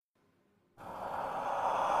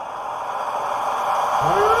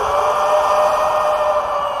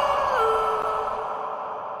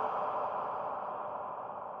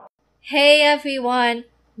everyone,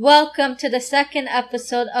 welcome to the second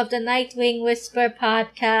episode of the Nightwing Whisper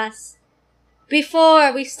podcast.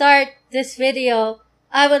 Before we start this video,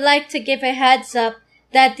 I would like to give a heads up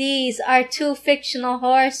that these are two fictional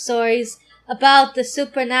horror stories about the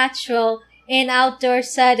supernatural in outdoor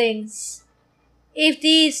settings. If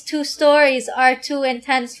these two stories are too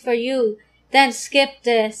intense for you, then skip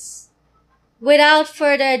this. Without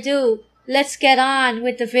further ado, let's get on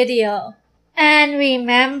with the video. And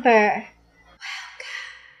remember, welcome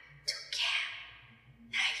to Camp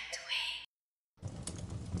Nightwing.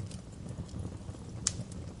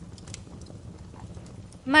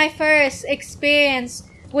 My first experience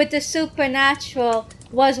with the supernatural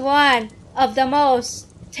was one of the most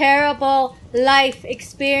terrible life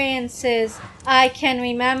experiences I can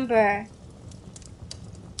remember.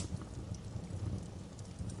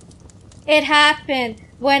 It happened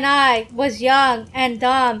when I was young and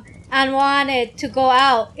dumb and wanted to go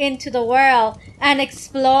out into the world and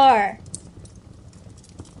explore.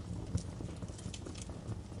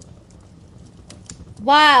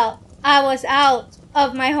 While I was out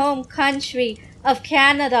of my home country of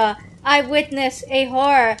Canada, I witnessed a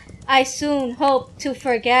horror I soon hoped to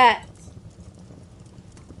forget.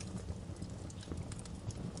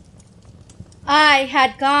 I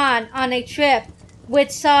had gone on a trip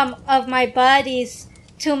with some of my buddies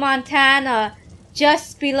to Montana,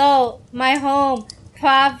 just below my home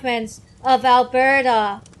province of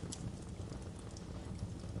Alberta.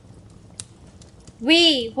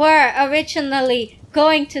 We were originally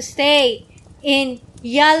going to stay in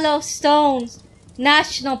Yellowstone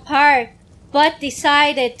National Park, but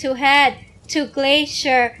decided to head to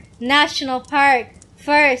Glacier National Park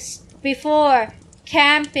first before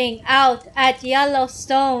camping out at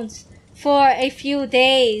Yellowstone for a few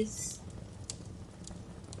days.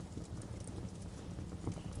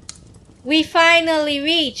 We finally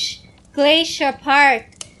reached Glacier Park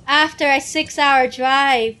after a 6-hour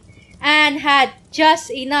drive and had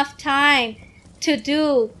just enough time to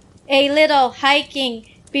do a little hiking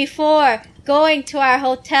before going to our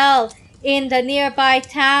hotel in the nearby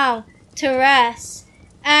town to rest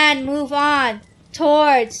and move on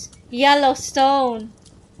towards Yellowstone.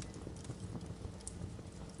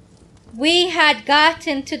 We had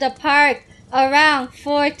gotten to the park around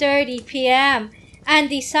 4:30 p.m. and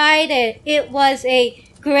decided it was a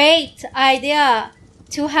great idea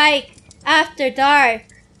to hike after dark.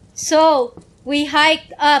 So we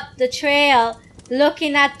hiked up the trail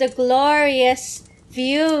looking at the glorious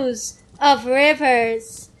views of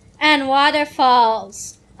rivers and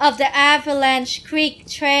waterfalls of the Avalanche Creek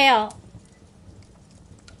Trail.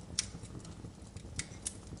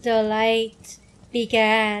 The light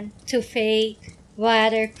began to fade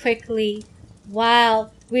rather quickly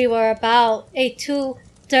while we were about a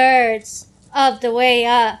 2/3 of the way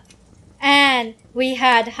up, and we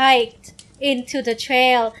had hiked into the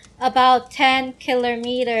trail about 10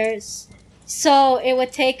 kilometers, so it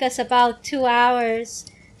would take us about 2 hours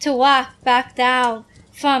to walk back down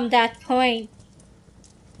from that point.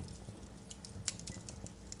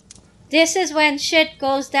 This is when shit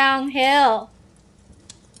goes downhill.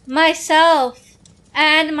 Myself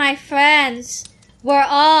and my friends were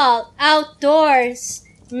all outdoors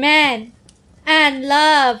men and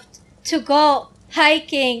loved to go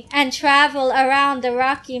hiking and travel around the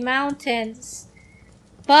Rocky Mountains.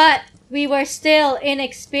 But we were still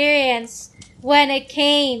inexperienced when it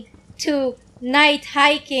came to night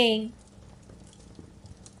hiking.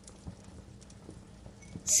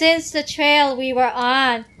 Since the trail we were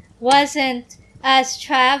on wasn't as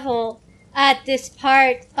traveled at this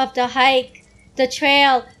part of the hike, the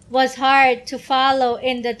trail was hard to follow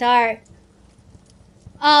in the dark.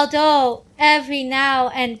 Although every now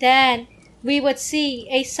and then we would see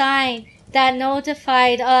a sign that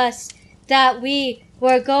notified us that we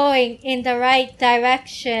were going in the right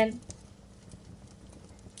direction.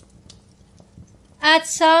 At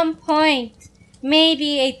some point,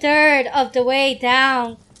 maybe a third of the way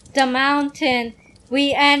down the mountain,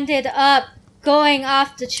 we ended up going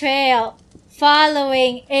off the trail,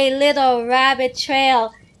 following a little rabbit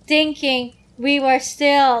trail, thinking we were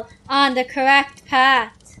still on the correct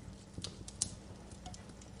path.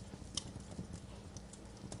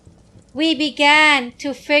 We began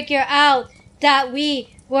to figure out that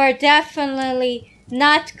we were definitely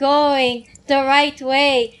not going the right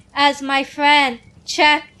way as my friend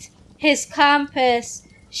checked his compass,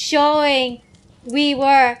 showing we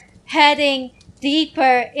were heading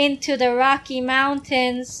deeper into the Rocky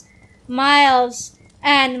Mountains, miles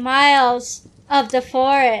and miles of the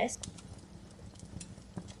forest.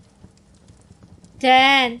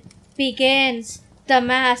 Then begins the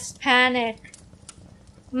mass panic.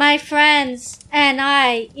 My friends and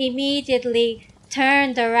I immediately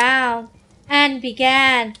turned around and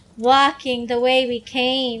began walking the way we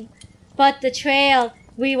came, but the trail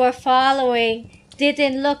we were following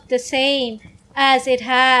didn't look the same as it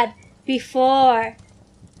had before,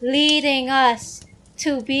 leading us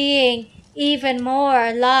to being even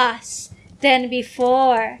more lost than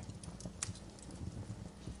before.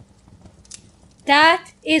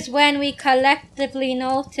 That is when we collectively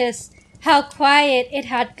noticed how quiet it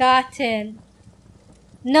had gotten.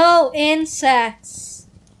 No insects,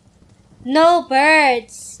 no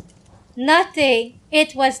birds, nothing.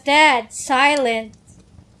 It was dead silent.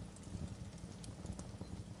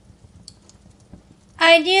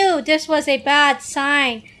 I knew this was a bad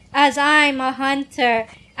sign, as I'm a hunter,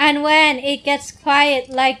 and when it gets quiet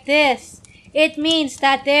like this, it means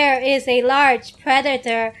that there is a large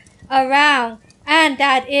predator around and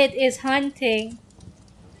that it is hunting.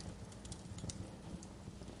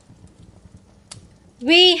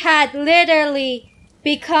 We had literally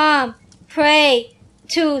become prey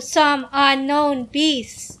to some unknown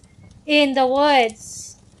beasts in the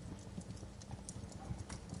woods.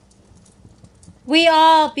 We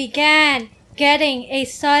all began getting a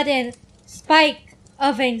sudden spike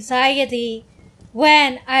of anxiety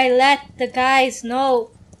when I let the guys know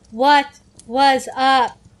what was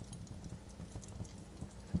up.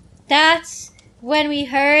 That's when we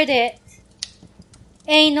heard it.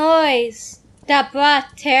 A noise that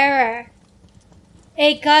brought terror.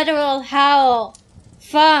 A guttural howl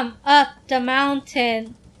from up the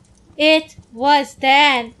mountain. It was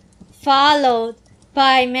then followed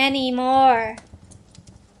by many more.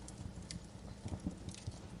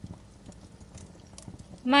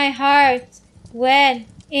 My heart went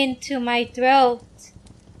into my throat,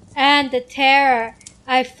 and the terror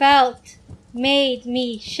I felt made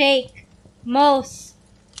me shake. Most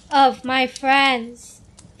of my friends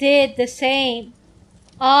did the same,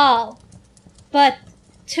 all but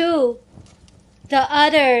two. The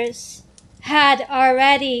others had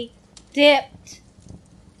already dipped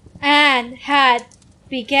and had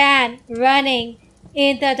began running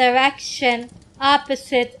in the direction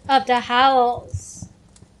opposite of the howls.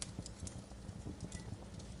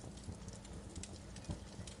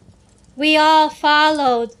 We all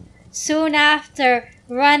followed, soon after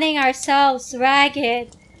running ourselves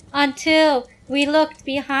ragged, until we looked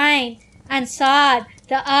behind and saw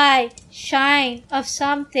the eye shine of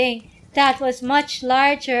something that was much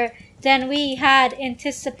larger than we had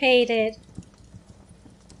anticipated.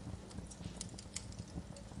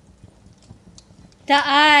 The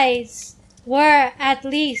eyes were at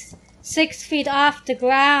least 6 feet off the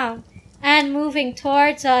ground and moving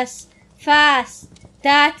towards us fast.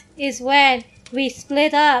 That is when we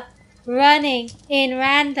split up, running in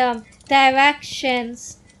random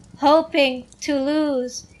directions, hoping to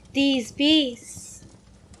lose these beasts.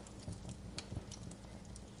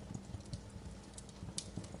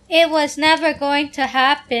 It was never going to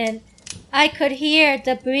happen. I could hear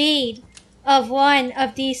the breed of one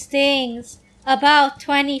of these things about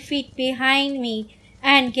 20 feet behind me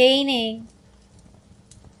and gaining.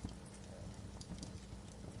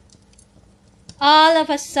 All of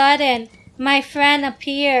a sudden, my friend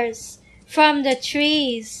appears from the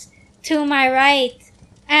trees to my right,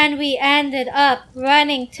 and we ended up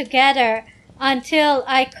running together until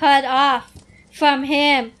I cut off from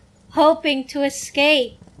him, hoping to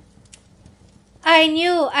escape. I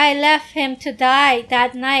knew I left him to die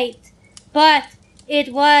that night, but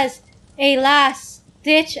it was a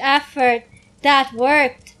last-ditch effort that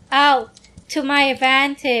worked out to my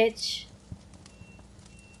advantage.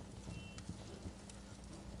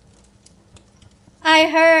 I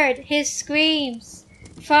heard his screams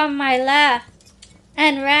from my left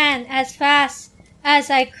and ran as fast as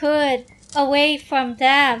I could away from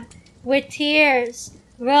them, with tears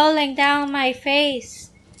rolling down my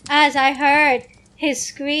face as I heard his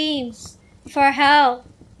screams for help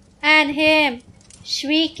and him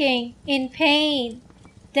shrieking in pain,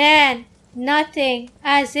 then nothing,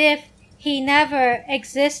 as if he never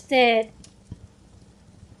existed.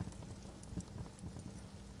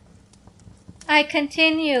 I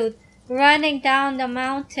continued running down the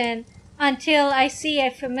mountain until I see a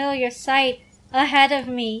familiar sight ahead of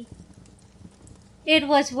me. It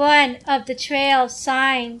was one of the trail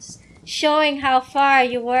signs showing how far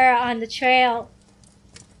you were on the trail.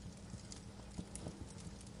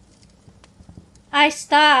 I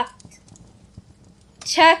stopped,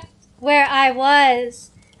 checked where I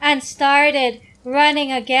was, and started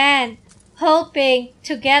running again, hoping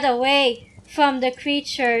to get away from the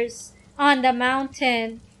creatures on the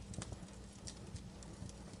mountain.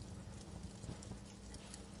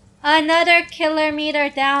 Another kilometer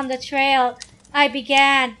down the trail, I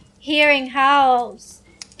began hearing howls,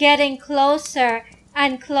 getting closer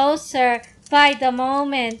and closer by the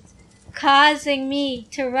moment, causing me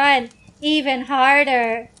to run even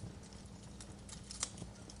harder.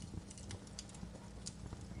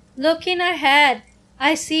 Looking ahead,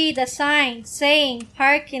 I see the sign saying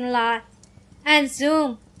parking lot and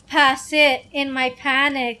zoom past it in my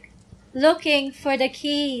panic, looking for the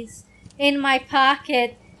keys in my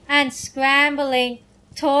pocket and scrambling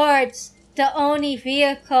towards the only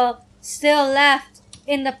vehicle still left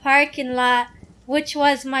in the parking lot, which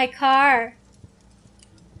was my car.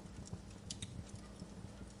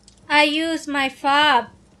 I used my fob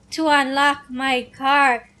to unlock my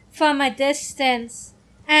car from a distance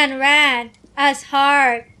and ran as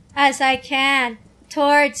hard as I can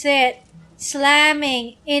towards it,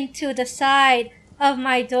 slamming into the side of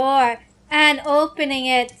my door and opening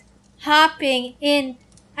it, hopping in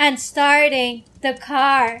and starting the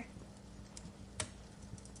car.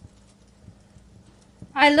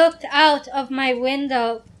 I looked out of my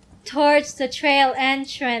window towards the trail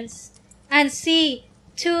entrance and see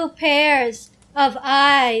two pairs of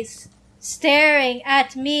eyes staring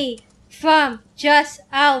at me from just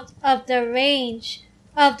out of the range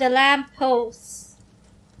of the lampposts.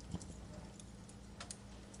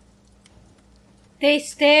 They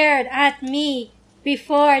stared at me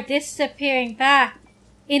before disappearing back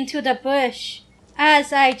into the bush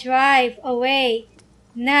as I drive away,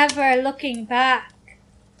 never looking back.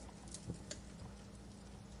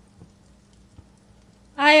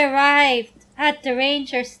 I arrived at the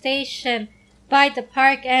ranger station by the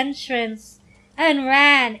park entrance and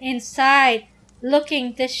ran inside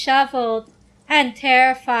looking disheveled and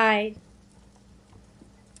terrified.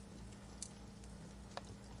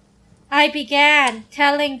 I began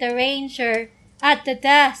telling the ranger at the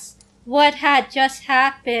desk what had just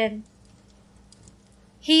happened.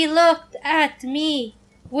 He looked at me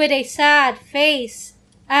with a sad face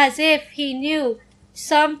as if he knew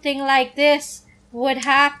something like this would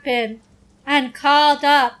happen and called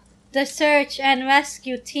up the search and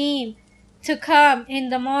rescue team to come in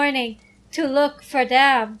the morning to look for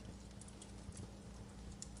them.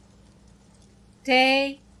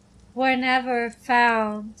 They were never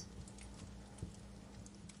found.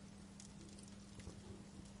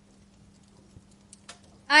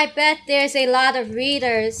 I bet there's a lot of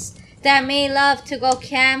readers that may love to go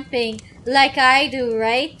camping like I do,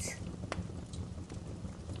 right?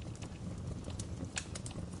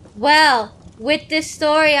 Well, with this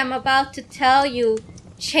story I'm about to tell you,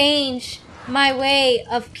 changed my way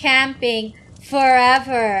of camping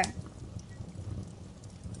forever.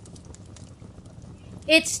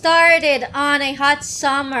 It started on a hot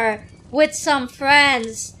summer with some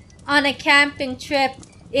friends on a camping trip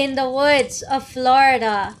in the woods of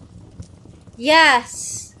Florida.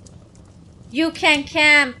 Yes, you can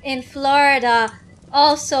camp in Florida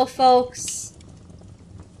also, folks.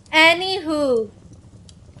 Anywho,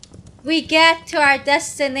 we get to our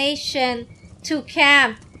destination to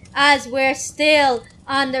camp as we're still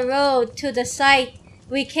on the road to the site.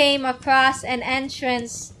 We came across an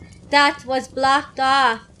entrance that was blocked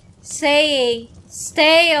off, saying,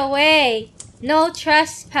 "Stay away, no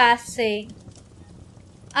trespassing."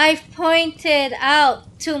 I've pointed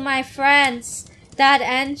out to my friends that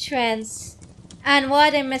entrance, and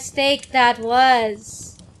what a mistake that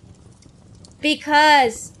was.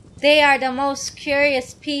 Because they are the most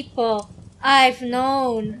curious people I've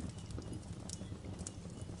known.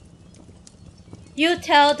 You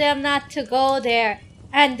tell them not to go there,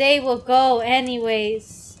 and they will go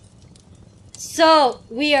anyways. So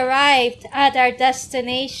we arrived at our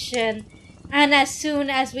destination, and as soon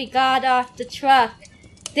as we got off the truck,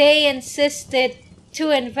 they insisted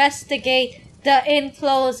to investigate the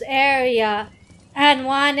enclosed area and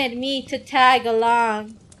wanted me to tag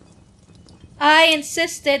along. I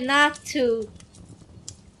insisted not to,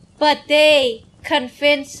 but they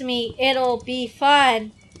convinced me it'll be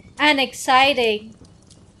fun and exciting.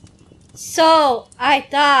 So I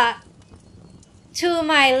thought, to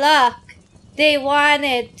my luck, they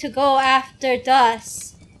wanted to go after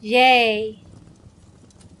dusk. Yay!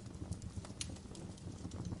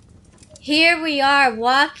 Here we are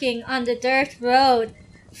walking on the dirt road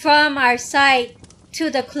from our site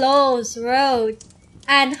to the closed road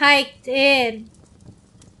and hiked in.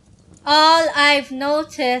 All I've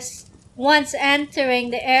noticed once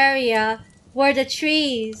entering the area were the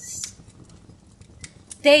trees.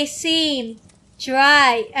 They seemed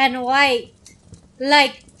dry and white,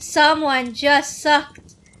 like someone just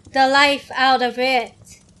sucked the life out of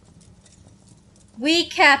it. We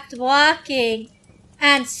kept walking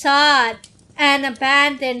and sod an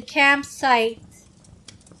abandoned campsite.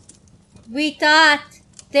 We thought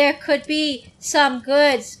there could be some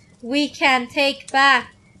goods we can take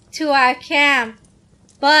back to our camp,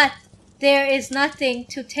 but there is nothing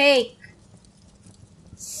to take.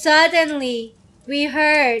 Suddenly, we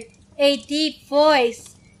heard a deep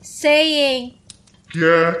voice saying,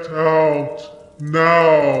 "Get out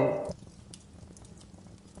now!"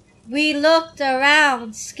 We looked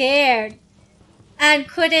around scared and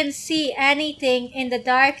couldn't see anything in the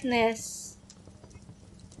darkness.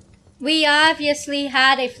 We obviously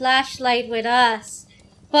had a flashlight with us,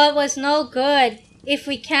 but was no good if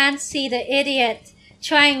we can't see the idiot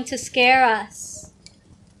trying to scare us.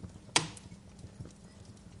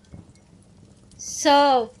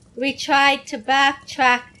 So we tried to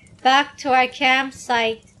backtrack back to our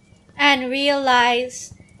campsite and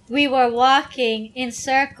realized we were walking in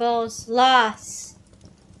circles, lost.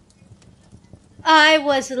 I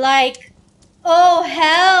was like, oh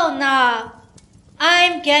hell nah!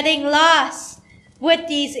 I'm getting lost with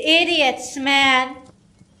these idiots, man.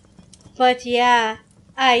 But yeah,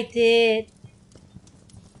 I did.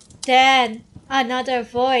 Then another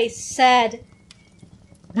voice said,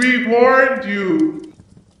 "We warned you!"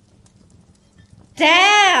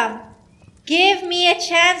 Damn! Give me a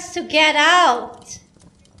chance to get out.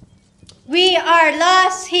 We are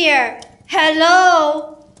lost here.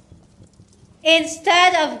 Hello?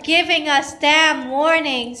 Instead of giving us damn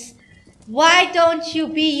warnings, why don't you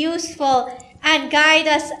be useful and guide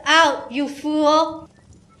us out, you fool?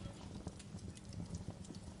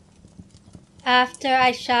 After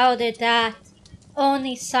I shouted that,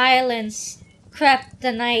 only silence crept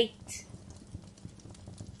the night.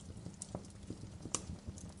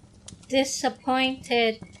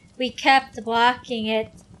 Disappointed, we kept walking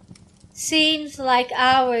it. Seems like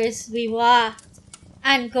hours we walked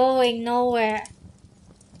and going nowhere.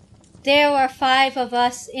 There were 5 of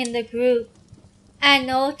us in the group, and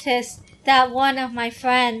noticed that one of my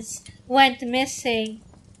friends went missing.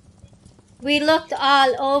 We looked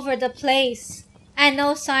all over the place and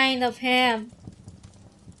no sign of him.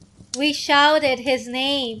 We shouted his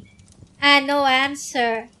name and no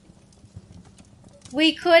answer.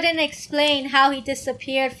 We couldn't explain how he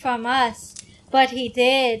disappeared from us, but he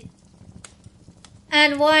did.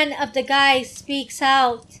 And one of the guys speaks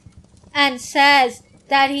out and says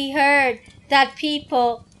that he heard that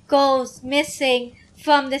people go missing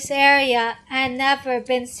from this area and never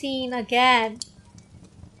been seen again.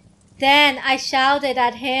 Then I shouted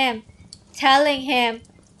at him, telling him,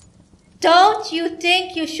 don't you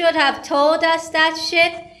think you should have told us that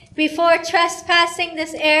shit before trespassing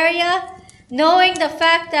this area, knowing the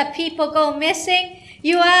fact that people go missing,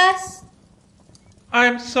 you ass?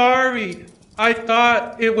 I'm sorry. I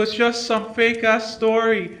thought it was just some fake-ass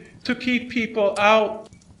story to keep people out,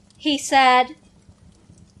 he said.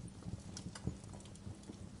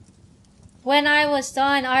 When I was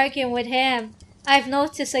done arguing with him, I've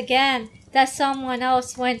noticed again that someone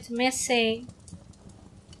else went missing.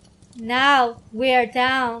 Now we're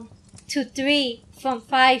down to 3 from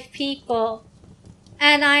 5 people.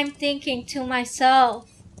 And I'm thinking to myself,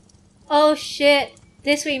 oh shit,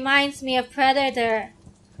 this reminds me of Predator.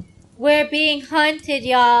 We're being hunted,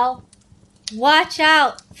 y'all. Watch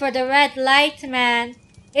out for the red light, man.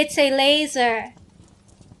 It's a laser.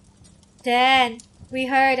 Then we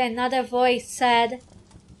heard another voice said,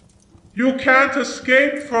 "You can't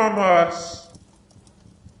escape from us."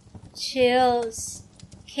 Chills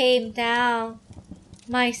came down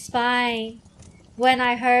my spine when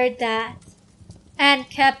I heard that, and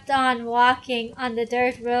kept on walking on the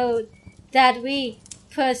dirt road that we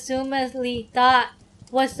presumably thought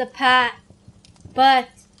was the path. But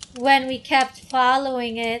when we kept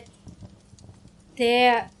following it,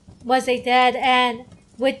 there was a dead end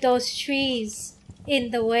with those trees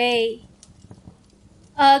in the way.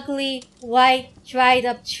 Ugly, white, dried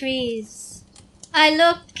up trees. I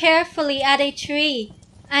looked carefully at a tree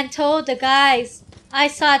and told the guys I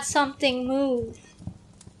saw something move.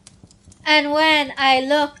 And when I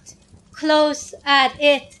looked close at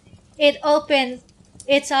it, it opened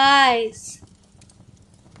its eyes.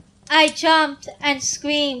 I jumped and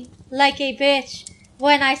screamed like a bitch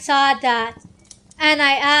when I saw that, and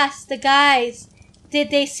I asked the guys, did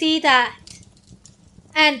they see that?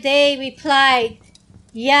 And they replied,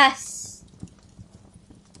 yes.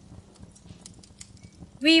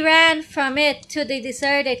 We ran from it to the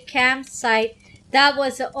deserted campsite that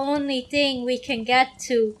was the only thing we can get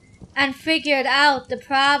to, and figured out the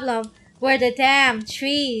problem were the damn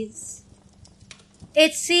trees.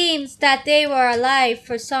 It seems that they were alive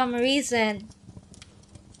for some reason.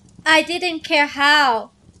 I didn't care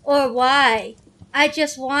how or why, I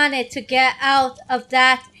just wanted to get out of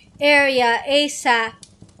that area ASAP.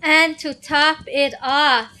 And to top it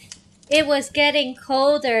off, it was getting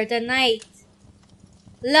colder the night.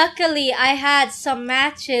 Luckily, I had some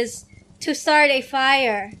matches to start a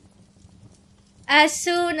fire. As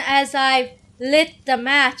soon as I lit the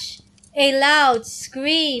match, a loud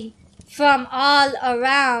scream from all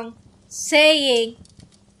around saying,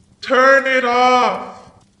 Turn it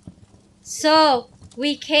off! So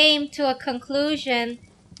we came to a conclusion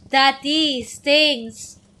that these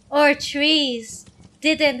things, or trees,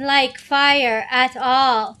 didn't like fire at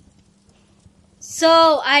all.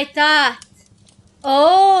 So I thought,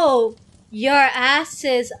 oh, your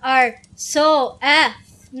asses are so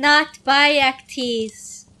not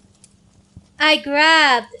Bayakties. I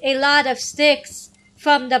grabbed a lot of sticks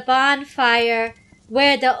from the bonfire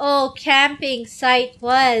where the old camping site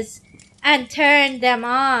was and turned them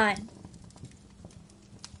on.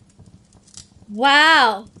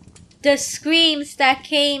 Wow! The screams that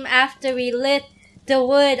came after we lit the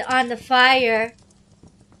wood on the fire.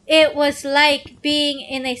 It was like being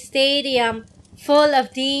in a stadium full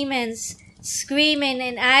of demons screaming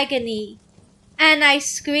in agony. And I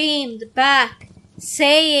screamed back,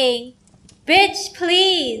 saying, Bitch,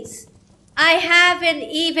 please! I haven't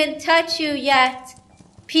even touched you yet.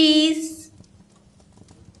 Peace.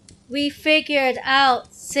 We figured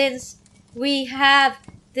out since we have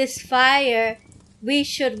this fire, we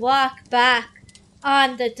should walk back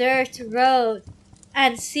on the dirt road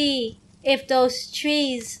and see if those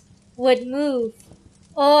trees would move,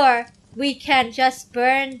 or we can just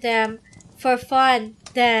burn them for fun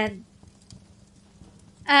then.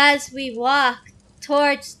 As we walked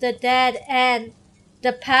towards the dead end,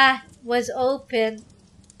 the path was open.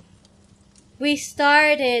 We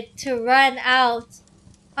started to run out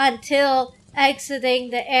until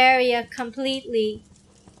exiting the area completely.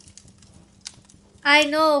 I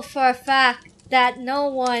know for a fact that no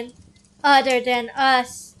one other than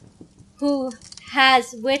us who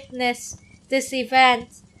has witnessed this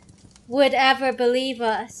event would ever believe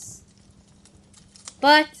us.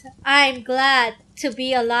 But I'm glad to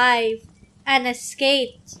be alive and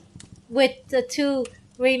escaped with the 2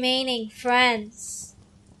 remaining friends.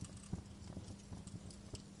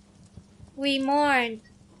 We mourned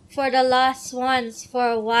for the lost ones for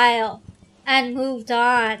a while and moved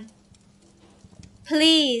on.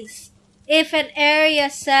 Please, if an area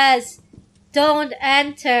says don't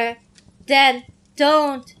enter, then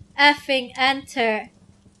don't effing enter.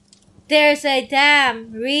 There's a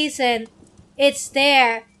damn reason it's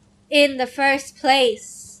there in the first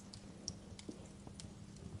place.